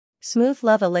Smooth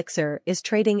Love Elixir is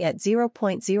trading at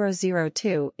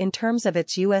 0.002 in terms of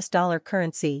its US dollar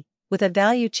currency, with a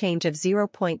value change of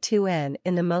 0.2 N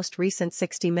in the most recent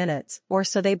 60 minutes, or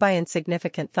so they by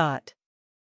insignificant thought.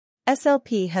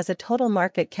 SLP has a total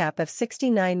market cap of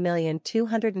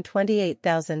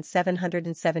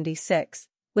 69,228,776,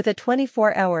 with a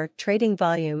 24-hour trading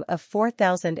volume of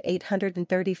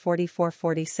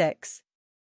 4,830.4446.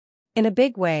 In a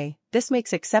big way, this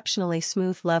makes exceptionally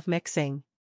smooth love mixing.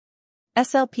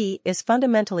 SLP is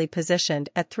fundamentally positioned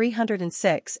at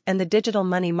 306 and the digital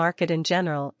money market in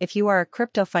general if you are a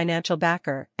crypto financial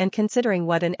backer and considering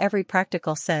what in every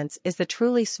practical sense is the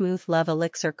truly smooth love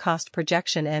elixir cost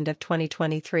projection end of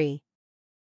 2023.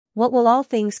 What will all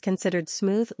things considered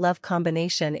smooth love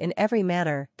combination in every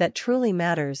matter that truly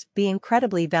matters be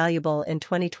incredibly valuable in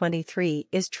 2023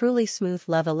 is truly smooth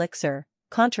love elixir,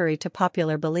 contrary to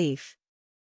popular belief.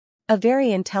 A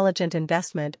very intelligent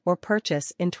investment or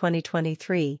purchase in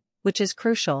 2023, which is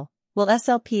crucial, will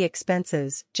SLP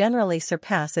expenses generally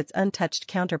surpass its untouched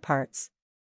counterparts.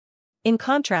 In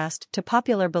contrast to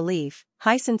popular belief,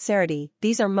 high sincerity,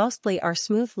 these are mostly our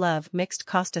smooth love mixed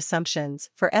cost assumptions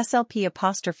for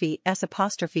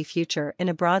SLP'(S) future in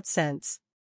a broad sense.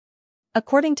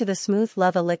 According to the Smooth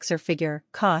Love Elixir figure,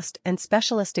 cost and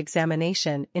specialist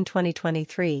examination in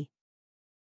 2023.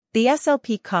 The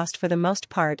SLP cost for the most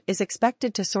part is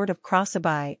expected to sort of cross a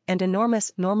buy and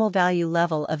enormous normal value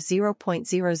level of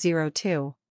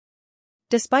 0.002.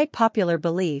 Despite popular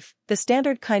belief, the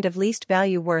standard kind of least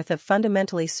value worth of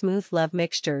fundamentally smooth love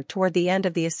mixture toward the end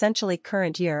of the essentially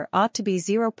current year ought to be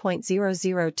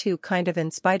 0.002 kind of in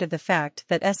spite of the fact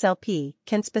that SLP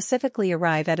can specifically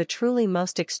arrive at a truly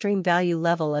most extreme value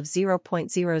level of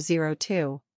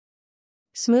 0.002.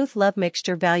 Smooth Love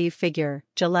Mixture Value Figure,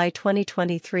 July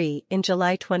 2023. In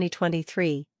July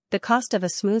 2023, the cost of a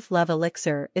Smooth Love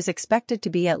Elixir is expected to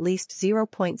be at least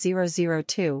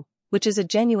 0.002, which is a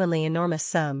genuinely enormous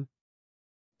sum.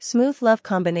 Smooth Love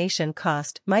combination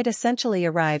cost might essentially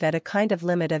arrive at a kind of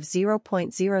limit of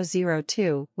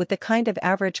 0.002 with the kind of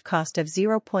average cost of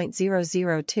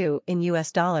 0.002 in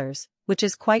US dollars, which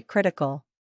is quite critical.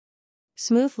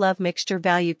 Smooth Love Mixture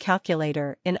Value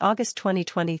Calculator in August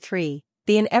 2023.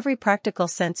 The in every practical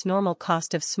sense normal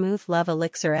cost of Smooth Love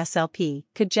Elixir SLP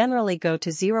could generally go to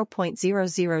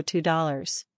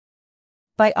 $0.002.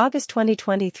 By August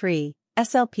 2023,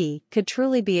 SLP could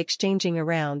truly be exchanging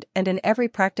around and in every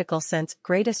practical sense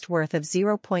greatest worth of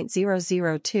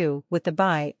 0.002 with the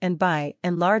buy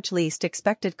and large least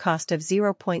expected cost of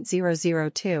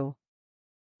 0.002.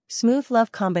 Smooth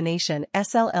Love Combination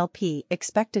SLLP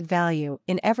expected value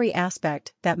in every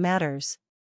aspect that matters.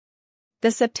 The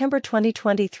September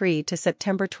 2023 to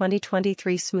September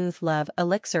 2023 Smooth Love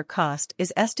Elixir cost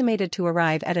is estimated to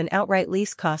arrive at an outright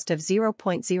lease cost of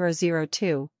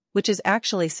 0.002, which is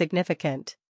actually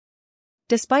significant.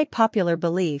 Despite popular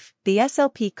belief, the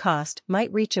SLP cost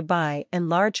might reach a buy and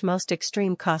large most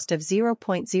extreme cost of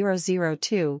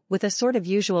 0.002 with a sort of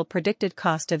usual predicted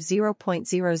cost of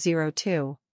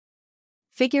 0.002.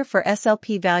 Figure for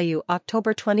SLP value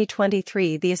October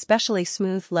 2023. The especially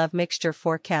smooth love mixture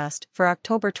forecast for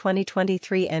October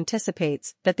 2023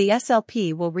 anticipates that the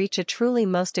SLP will reach a truly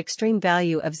most extreme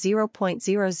value of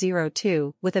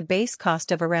 0.002 with a base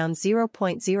cost of around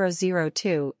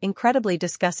 0.002. Incredibly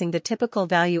discussing the typical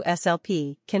value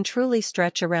SLP can truly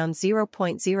stretch around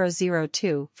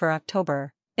 0.002 for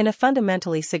October in a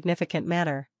fundamentally significant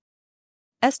manner.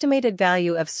 Estimated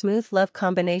value of Smooth Love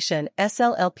Combination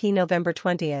SLLP November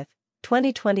 20,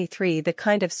 2023. The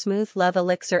kind of Smooth Love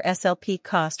Elixir SLP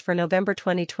cost for November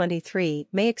 2023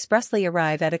 may expressly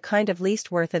arrive at a kind of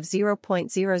least worth of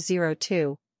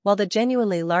 0.002, while the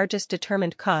genuinely largest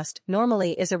determined cost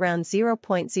normally is around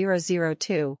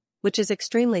 0.002, which is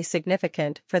extremely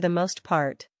significant for the most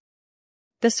part.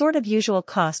 The sort of usual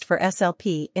cost for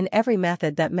SLP in every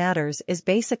method that matters is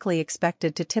basically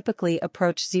expected to typically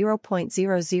approach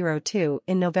 0.002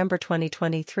 in November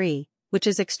 2023, which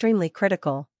is extremely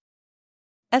critical.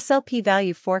 SLP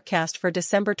value forecast for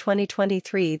December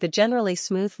 2023. The generally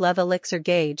smooth love elixir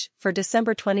gauge for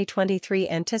December 2023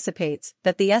 anticipates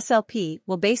that the SLP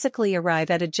will basically arrive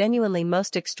at a genuinely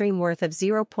most extreme worth of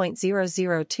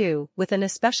 0.002 with an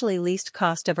especially least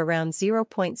cost of around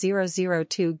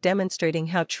 0.002, demonstrating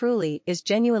how truly is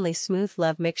genuinely smooth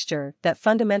love mixture that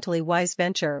fundamentally wise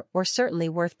venture or certainly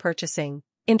worth purchasing.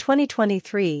 In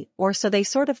 2023, or so they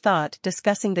sort of thought,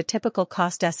 discussing the typical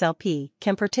cost SLP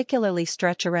can particularly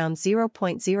stretch around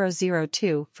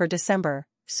 0.002 for December.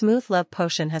 Smooth Love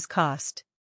Potion has cost.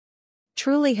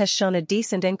 truly has shown a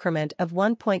decent increment of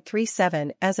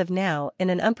 1.37 as of now in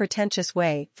an unpretentious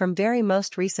way from very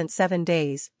most recent 7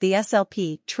 days. The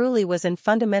SLP truly was in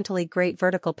fundamentally great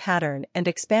vertical pattern and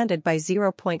expanded by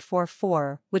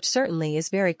 0.44, which certainly is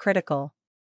very critical.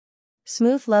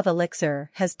 Smooth Love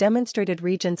Elixir has demonstrated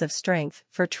regions of strength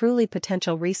for truly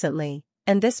potential recently,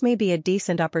 and this may be a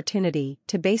decent opportunity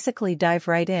to basically dive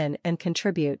right in and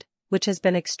contribute, which has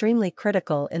been extremely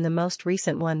critical in the most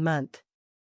recent 1 month.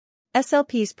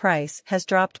 SLP's price has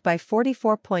dropped by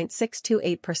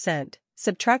 44.628%,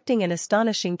 subtracting an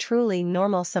astonishing truly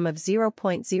normal sum of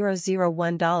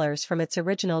 $0.001 from its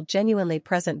original genuinely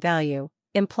present value,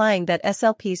 implying that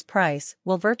SLP's price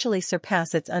will virtually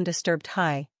surpass its undisturbed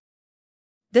high.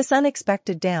 This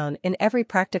unexpected down in every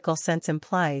practical sense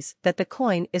implies that the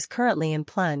coin is currently in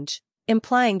plunge,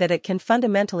 implying that it can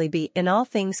fundamentally be in all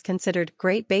things considered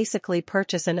great basically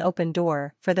purchase an open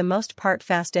door for the most part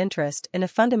fast interest in a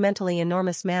fundamentally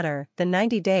enormous manner. The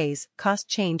 90 days cost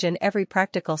change in every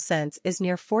practical sense is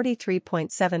near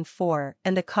 43.74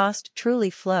 and the cost truly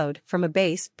flowed from a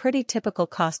base pretty typical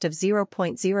cost of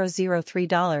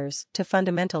 $0.003 to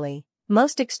fundamentally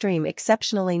most extreme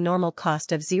exceptionally normal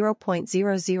cost of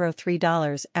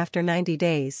 $0.003 after 90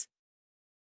 days.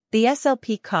 The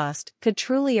SLP cost could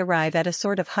truly arrive at a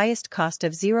sort of highest cost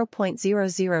of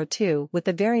 0.002 with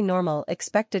the very normal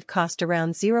expected cost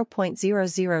around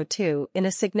 0.002 in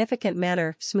a significant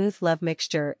manner. Smooth Love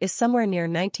Mixture is somewhere near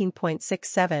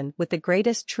 19.67 with the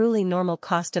greatest truly normal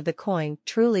cost of the coin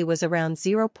truly was around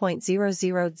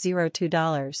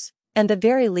 $0.0002. And the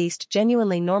very least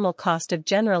genuinely normal cost of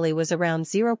generally was around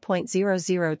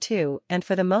 0.002 and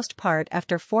for the most part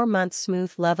after 4 months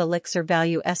Smooth Love Elixir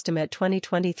Value Estimate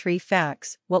 2023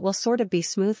 Facts, what will sort of be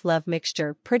Smooth Love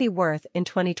Mixture pretty worth in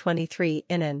 2023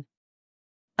 in an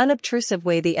unobtrusive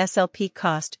way. The SLP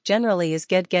cost generally is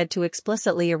get to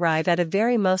explicitly arrive at a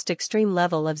very most extreme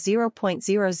level of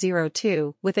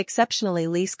 0.002 with exceptionally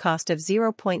least cost of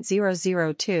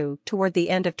 0.002 toward the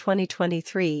end of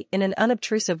 2023 in an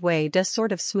unobtrusive way. Does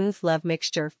sort of Smooth Love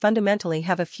Mixture fundamentally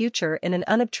have a future in an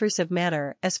unobtrusive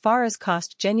manner as far as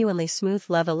cost? Genuinely Smooth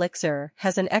Love Elixir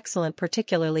has an excellent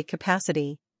particularly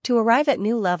capacity to arrive at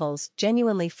new levels.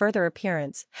 Genuinely further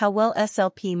appearance how well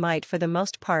SLP might for the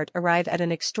most part arrive at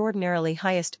an extraordinarily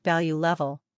highest value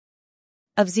level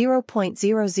of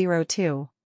 0.002.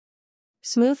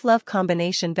 Smooth Love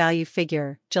Combination Value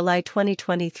Figure, July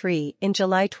 2023. In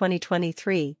July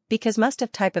 2023, because must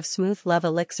of type of Smooth Love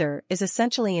Elixir is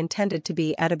essentially intended to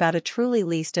be at about a truly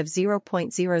least of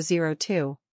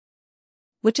 0.002,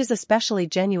 which is especially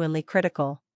genuinely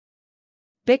critical.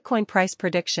 Bitcoin price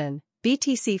prediction.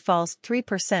 BTC falls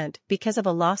 3% because of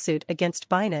a lawsuit against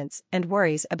Binance and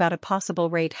worries about a possible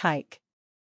rate hike.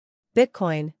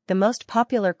 Bitcoin, the most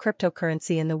popular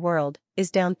cryptocurrency in the world,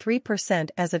 is down 3%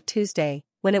 as of Tuesday,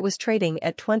 when it was trading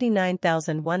at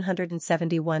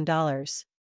 $29,171.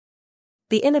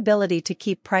 The inability to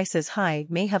keep prices high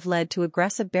may have led to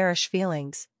aggressive bearish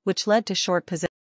feelings, which led to short positions.